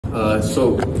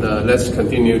Let's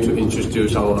continue to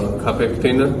introduce our carpet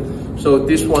cleaner. So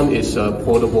this one is a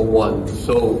portable one.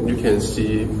 So you can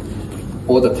see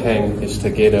all the tank is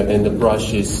together and the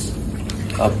brush is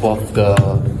above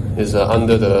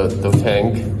under the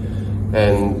tank.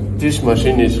 And this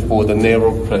machine is for the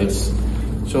narrow place.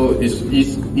 So it's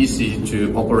easy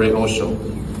to operate also.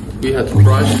 We have to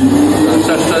brush,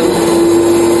 suction,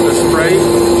 the spray,